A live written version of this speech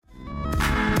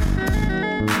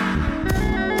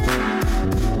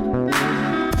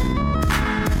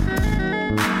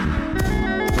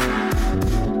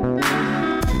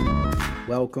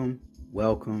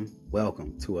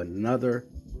welcome to another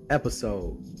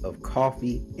episode of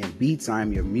Coffee and Beats.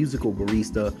 I'm your musical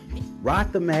barista,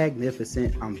 Rod the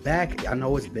Magnificent. I'm back. I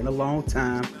know it's been a long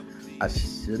time. I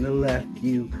shouldn't have left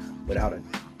you without a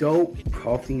dope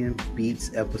Coffee and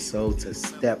Beats episode to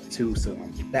step to. So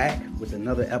I'm back with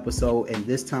another episode, and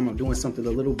this time I'm doing something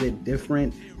a little bit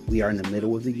different. We are in the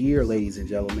middle of the year, ladies and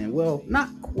gentlemen. Well, not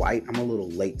quite. I'm a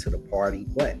little late to the party,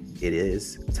 but it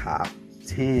is top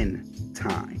 10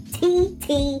 time. T.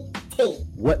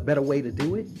 What better way to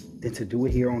do it than to do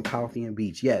it here on Coffee and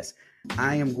Beats? Yes,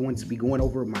 I am going to be going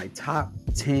over my top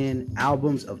 10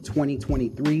 albums of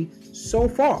 2023 so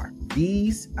far.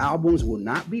 These albums will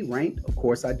not be ranked. Of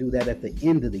course, I do that at the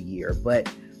end of the year, but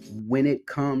when it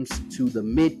comes to the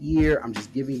mid-year, I'm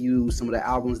just giving you some of the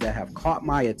albums that have caught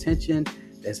my attention,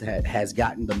 that has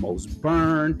gotten the most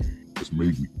burn. It's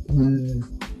made me groove.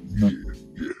 Yeah.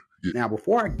 Now,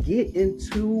 before I get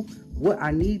into what I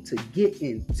need to get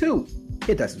into,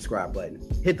 hit that subscribe button,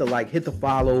 hit the like, hit the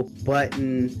follow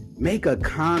button, make a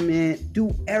comment,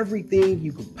 do everything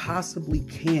you could possibly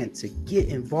can to get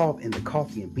involved in the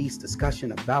Coffee and Beats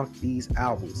discussion about these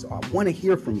albums. So I want to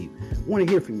hear from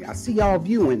you. I see y'all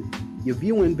viewing. You're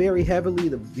viewing very heavily.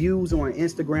 The views on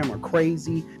Instagram are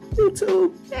crazy.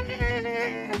 YouTube,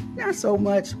 not so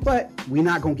much, but we're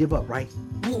not going to give up, right?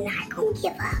 We not gonna give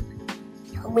up.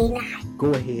 No, we not.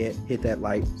 Go ahead, hit that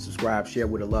like, subscribe, share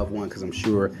with a loved one, because I'm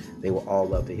sure they will all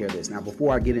love to hear this. Now,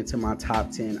 before I get into my top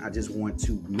 10, I just want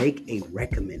to make a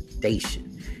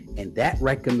recommendation. And that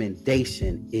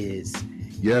recommendation is...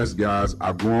 Yes, guys,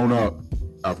 I've grown up.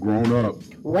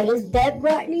 What is that,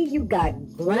 Rodney? You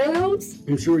got grounds?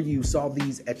 I'm sure you saw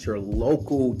these at your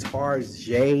local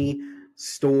Target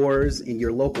stores in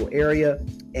your local area,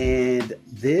 and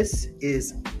this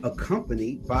is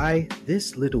accompanied by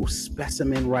this little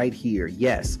specimen right here.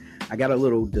 Yes, I got a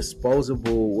little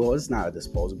disposable, well, it's not a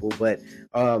disposable, but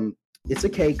it's a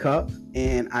K-cup,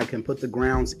 and I can put the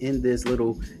grounds in this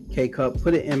little K-cup,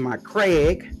 put it in my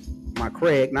Craig, not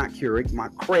Keurig, my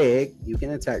Craig. You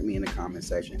can attack me in the comment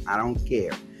section, I don't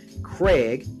care.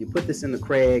 Craig, you put this in the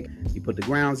Craig, you put the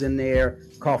grounds in there,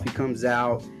 coffee comes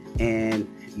out, and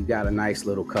you got a nice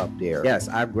little cup there. Yes,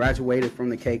 I've graduated from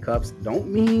the K-Cups. Don't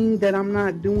mean that I'm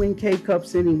not doing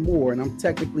K-Cups anymore, and I'm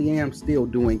technically am still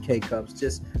doing K-Cups,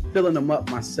 just filling them up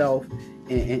myself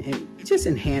and just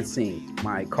enhancing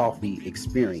my coffee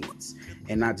experience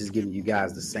and not just giving you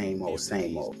guys the same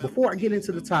old. Before I get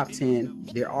into the top 10,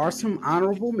 there are some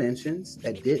honorable mentions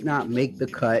that did not make the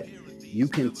cut. You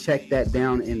can check that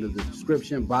down in the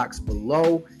description box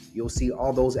below. You'll see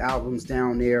all those albums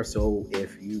down there. So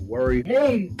if you worry,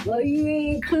 Hey, why you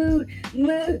ain't include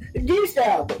this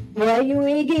album? Why you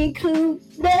ain't include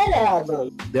that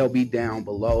album? they'll be down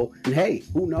below. And hey,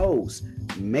 who knows?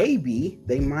 Maybe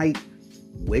they might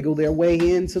wiggle their way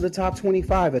into the top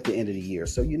 25 at the end of the year.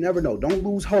 So you never know. Don't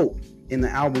lose hope in the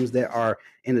albums that are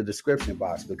in the description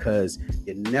box, because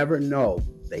you never know.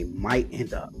 They might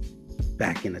end up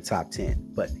back in the top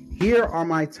 10. But here are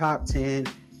my top 10.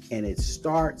 And it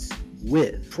starts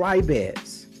with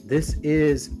Tribez. This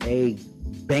is a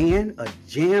band, a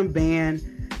jam band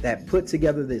that put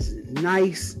together this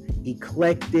nice,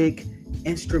 eclectic,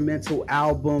 instrumental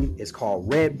album. It's called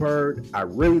Redbird. I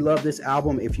really love this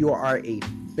album. If you are a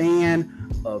fan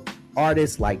of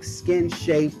artists like Skin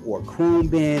Shape or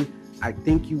Khruangbin, I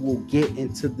think you will get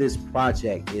into this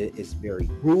project. It's very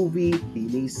groovy. You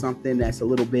need something that's a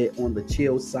little bit on the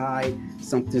chill side,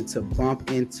 something to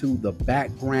bump into the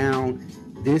background.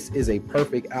 This is a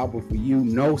perfect album for you.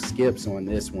 No skips on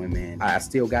this one, man. I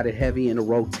still got it heavy in the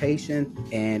rotation,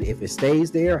 and if it stays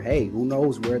there, hey, who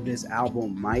knows where this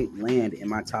album might land in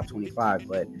my top 25,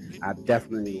 but I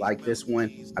definitely like this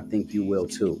one. I think you will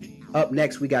too. Up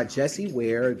next, we got Jessie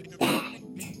Ware.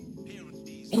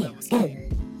 Feels good.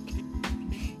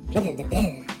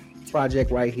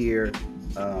 Project right here.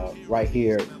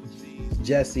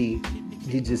 Jessie,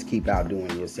 you just keep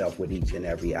outdoing yourself with each and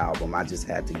every album. I just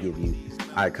had to give you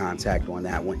eye contact on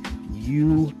that one.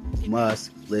 You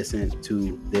must listen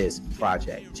to this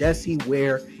project. Jessie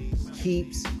Ware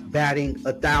keeps batting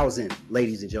 1,000,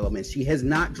 ladies and gentlemen. She has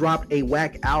not dropped a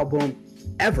whack album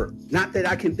ever, not that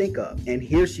I can think of. And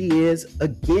here she is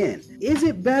again. Is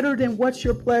it better than What's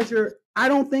Your Pleasure? I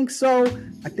don't think so.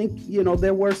 I think,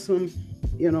 there were some,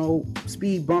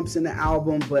 speed bumps in the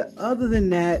album. But other than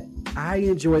that, I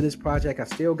enjoy this project. I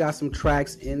still got some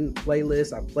tracks in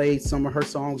playlists. I played some of her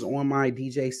songs on my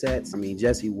DJ sets. I mean,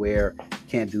 Jessie Ware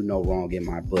can't do no wrong in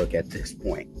my book at this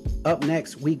point. Up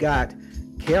next, we got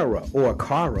Kara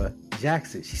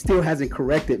Jackson. She still hasn't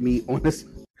corrected me on this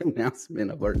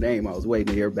pronouncement of her name. I was waiting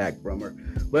to hear back from her.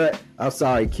 But I'm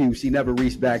sorry, Q. She never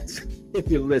reached back if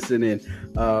you're listening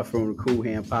from the Cool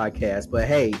Hand podcast. But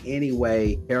hey,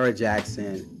 anyway, Kara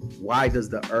Jackson, why does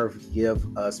the earth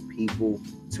give us people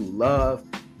to love?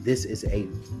 This is a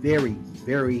very,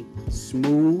 very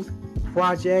smooth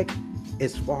project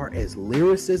as far as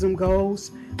lyricism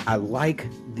goes. I like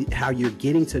how you're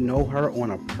getting to know her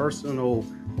on a personal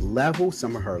level.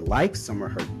 Some of her likes, some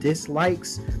of her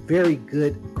dislikes. Very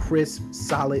good, crisp,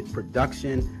 solid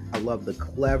production. I love the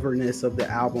cleverness of the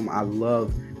album. I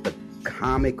love the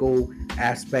comical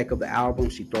aspect of the album.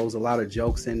 She throws a lot of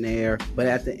jokes in there, but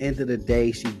at the end of the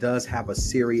day, she does have a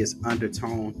serious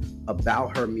undertone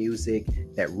about her music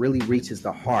that really reaches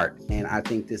the heart. And I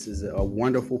think this is a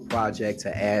wonderful project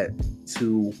to add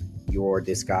to your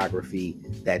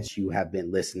discography that you have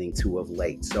been listening to of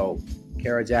late. So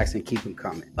Kara Jackson, keep them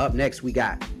coming. Up next, we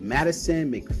got Madison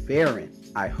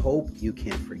McFerrin. I hope you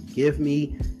can forgive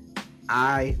me.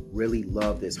 I really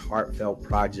love this heartfelt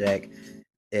project.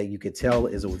 You could tell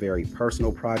is a very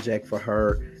personal project for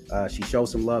her. She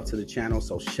shows some love to the channel,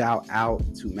 so shout out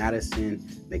to Madison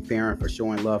McFerrin for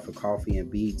showing love for Coffee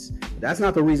and Beats. That's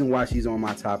not the reason why she's on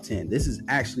my top 10. This is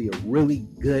actually a really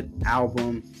good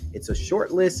album. It's a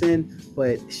short listen,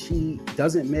 but she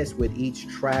doesn't miss with each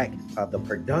track. The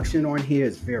production on here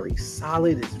is very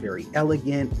solid. It's very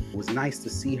elegant. It was nice to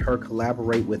see her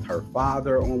collaborate with her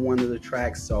father on one of the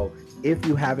tracks. So if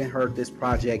you haven't heard this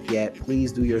project yet,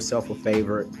 please do yourself a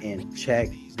favor and check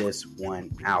this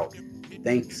one out.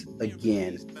 Thanks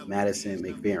again, Madison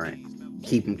McFerrin.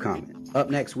 Keep them coming. Up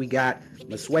next, we got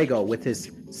Masuego with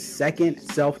his second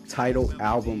self-titled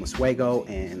album, Masuego.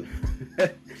 And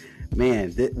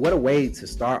man, what a way to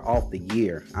start off the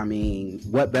year. I mean,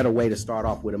 what better way to start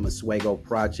off with a Masuego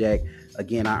project?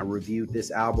 Again, I reviewed this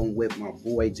album with my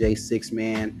boy J6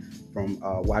 Man from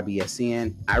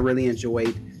YBSN. I really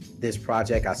enjoyed this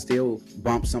project. I still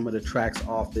bump some of the tracks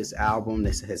off this album.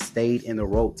 This has stayed in the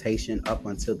rotation up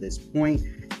until this point.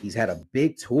 He's had a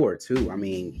big tour too. I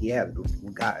mean, he had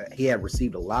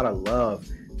received a lot of love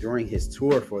during his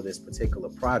tour for this particular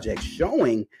project,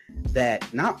 showing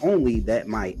that not only that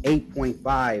my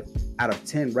 8.5 out of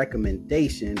 10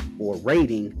 recommendation or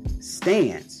rating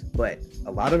stands, but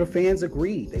a lot of the fans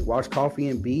agreed. They watched Coffee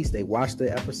and Beats. They watched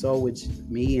the episode with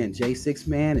me and J6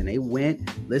 Man, and they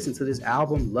went, listened to this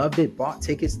album, loved it, bought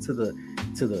tickets to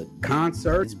the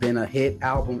concert. It's been a hit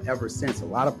album ever since. A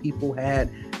lot of people had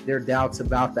their doubts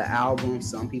about the album.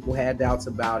 Some people had doubts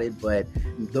about it, but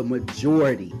the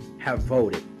majority have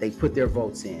voted. They put their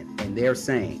votes in, and they're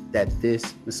saying that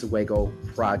this Masuego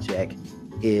project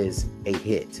is a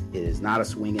hit. It is not a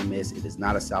swing and miss. It is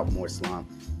not a sophomore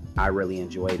slump. I really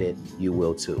enjoyed it. You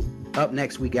will too. Up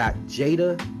next, we got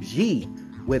Jada G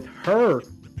with her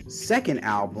second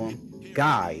album,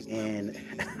 Guide. And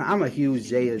I'm a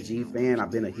huge Jada G fan. I've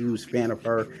been a huge fan of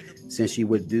her since she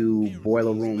would do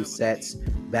Boiler Room sets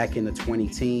back in the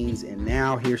 2010s. And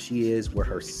now here she is with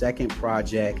her second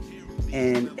project.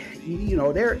 And, you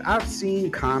know, I've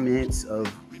seen comments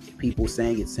of people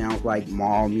saying it sounds like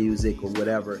mall music or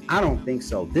whatever. I don't think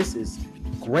so. This is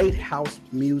great house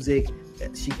music.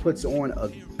 She puts on a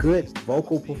good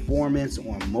vocal performance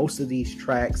on most of these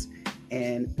tracks,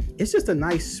 and it's just a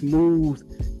nice,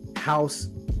 smooth house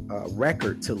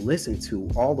record to listen to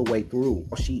all the way through.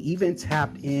 She even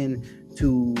tapped in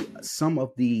to some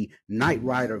of the Knight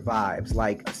Rider vibes.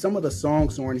 Like, some of the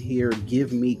songs on here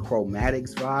give me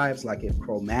Chromatics vibes. Like, if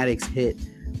Chromatics hit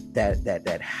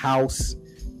that house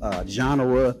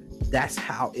genre, that's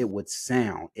how it would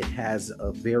sound. It has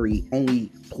a very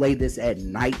only play this at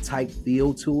night type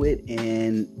feel to it,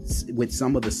 and with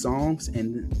some of the songs.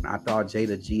 And I thought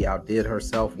Jada G outdid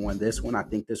herself on this one. I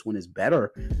think this one is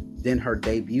better than her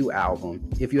debut album.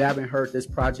 If you haven't heard this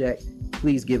project,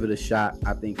 please give it a shot.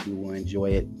 I think you will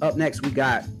enjoy it. Up next, we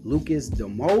got Lucas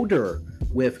Demolder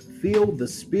with Feel the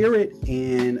Spirit.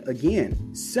 And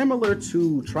again, similar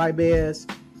to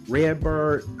Tribez,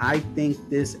 Redbird, I think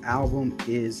this album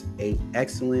is an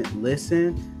excellent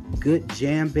listen. Good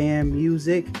jam band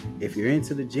music. If you're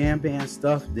into the jam band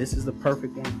stuff, this is the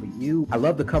perfect one for you. I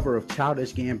love the cover of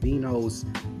Childish Gambino's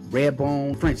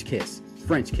Redbone French Kiss.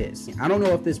 I don't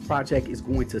know if this project is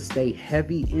going to stay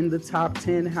heavy in the top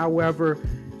 10. However,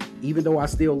 even though I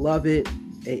still love it,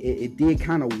 it did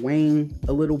kind of wane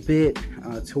a little bit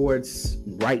towards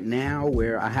right now,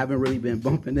 where I haven't really been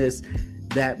bumping this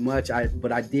that much.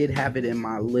 But I did have it in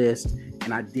my list,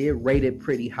 and I did rate it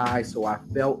pretty high, so I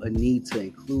felt a need to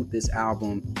include this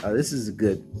album. This is a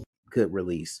good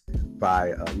release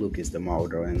by Lucas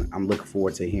Demolder, and I'm looking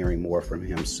forward to hearing more from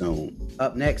him soon.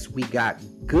 Up next, we got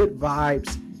Good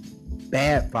Vibes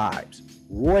Bad Vibes,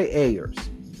 Roy Ayers,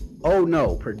 Oh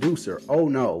No, producer, Oh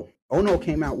No. Oh No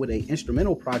came out with an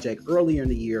instrumental project earlier in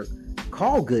the year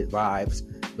called Good Vibes,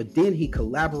 but then he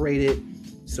collaborated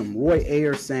some Roy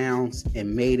Ayers sounds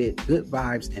and made it Good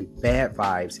Vibes and Bad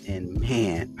Vibes. And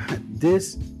man,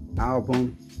 this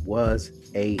album was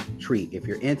a treat. If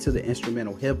you're into the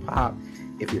instrumental hip hop,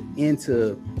 if you're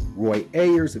into Roy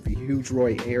Ayers, if you're a huge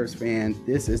Roy Ayers fan,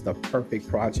 this is the perfect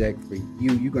project for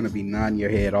you. You're going to be nodding your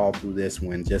head all through this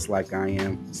one, just like I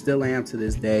am. Still am to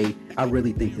this day. I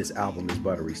really think this album is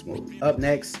buttery smooth. Up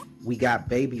next, we got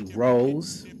Baby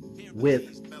Rose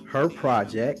with her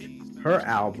project, her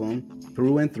album,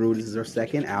 Through and Through. This is her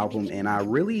second album, and I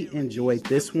really enjoyed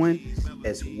this one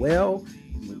as well.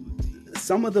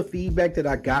 Some of the feedback that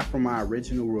I got from my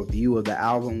original review of the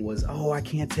album was, oh, I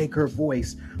can't take her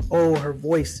voice. Oh, her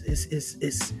voice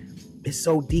is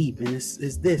so deep, and it's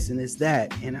this and it's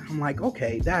that. And I'm like,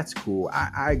 okay, that's cool.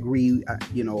 I agree.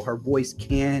 Her voice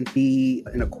can be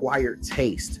an acquired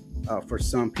taste for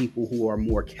some people who are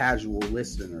more casual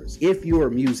listeners. If you're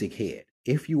a music head,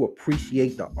 if you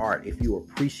appreciate the art, if you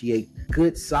appreciate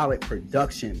good, solid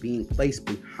production being placed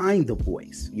behind the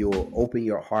voice, you'll open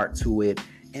your heart to it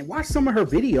and watch some of her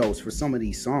videos for some of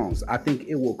these songs. I think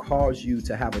it will cause you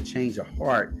to have a change of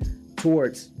heart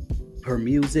towards her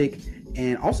music,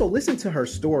 and also listen to her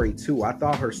story too. I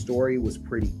thought her story was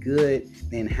pretty good,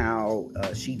 and how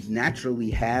she naturally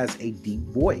has a deep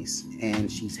voice, and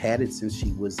she's had it since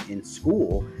she was in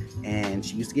school, and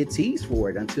she used to get teased for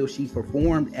it until she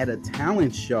performed at a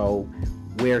talent show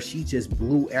where she just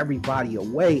blew everybody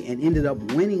away and ended up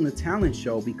winning the talent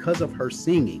show because of her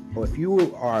singing. Well, if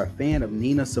you are a fan of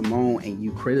Nina Simone and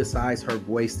you criticize her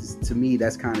voice, to me,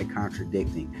 that's kind of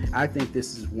contradicting. I think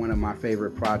this is one of my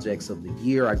favorite projects of the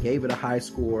year. I gave it a high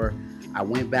score. I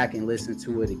went back and listened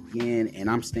to it again, and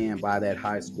I'm staying by that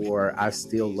high score. I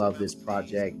still love this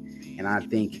project, and I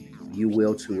think you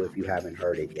will too if you haven't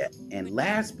heard it yet. And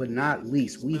last but not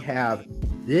least, we have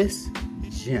this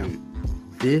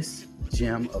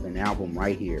gem of an album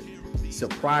right here,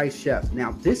 Surprise Chef.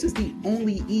 Now, this is the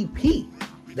only EP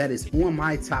that is on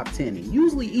my top 10. And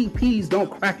usually EPs don't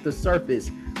crack the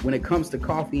surface when it comes to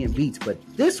coffee and beats, but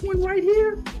this one right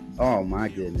here, oh my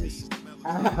goodness.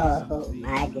 Oh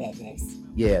my goodness.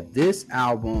 Yeah, this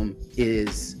album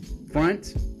is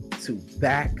front to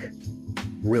back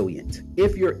brilliant.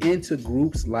 If you're into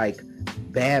groups like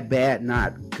Bad Bad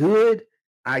Not Good,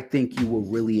 I think you will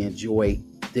really enjoy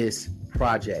this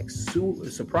project.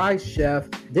 Surprise Chef.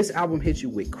 This album hits you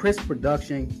with crisp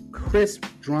production, crisp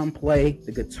drum play.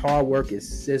 The guitar work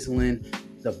is sizzling.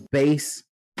 The bass.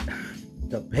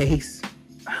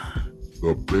 Oh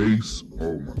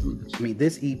my goodness. I mean,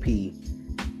 this EP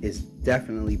is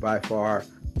definitely by far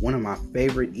one of my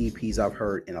favorite EPs I've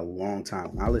heard in a long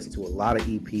time. I listen to a lot of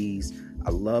EPs. I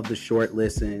love the short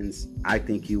listens. I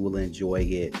think you will enjoy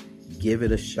it. Give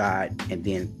it a shot, and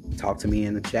then talk to me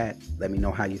in the chat. Let me know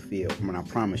how you feel. I mean, I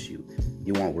promise you,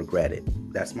 you won't regret it.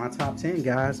 That's my top 10,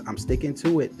 guys. I'm sticking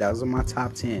to it. Those are my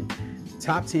top 10.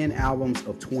 Top 10 albums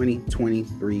of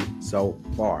 2023 so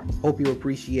far. Hope you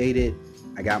appreciate it.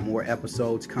 I got more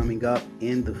episodes coming up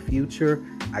in the future.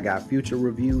 I got future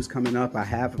reviews coming up. I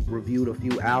have reviewed a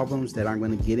few albums that I'm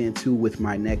going to get into with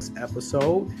my next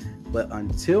episode. But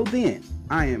until then,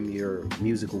 I am your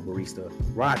musical barista,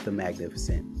 Rod the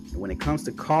Magnificent. And when it comes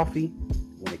to coffee,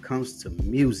 when it comes to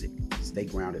music, stay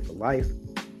grounded for life.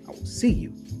 I will see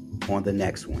you on the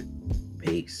next one.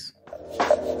 Peace.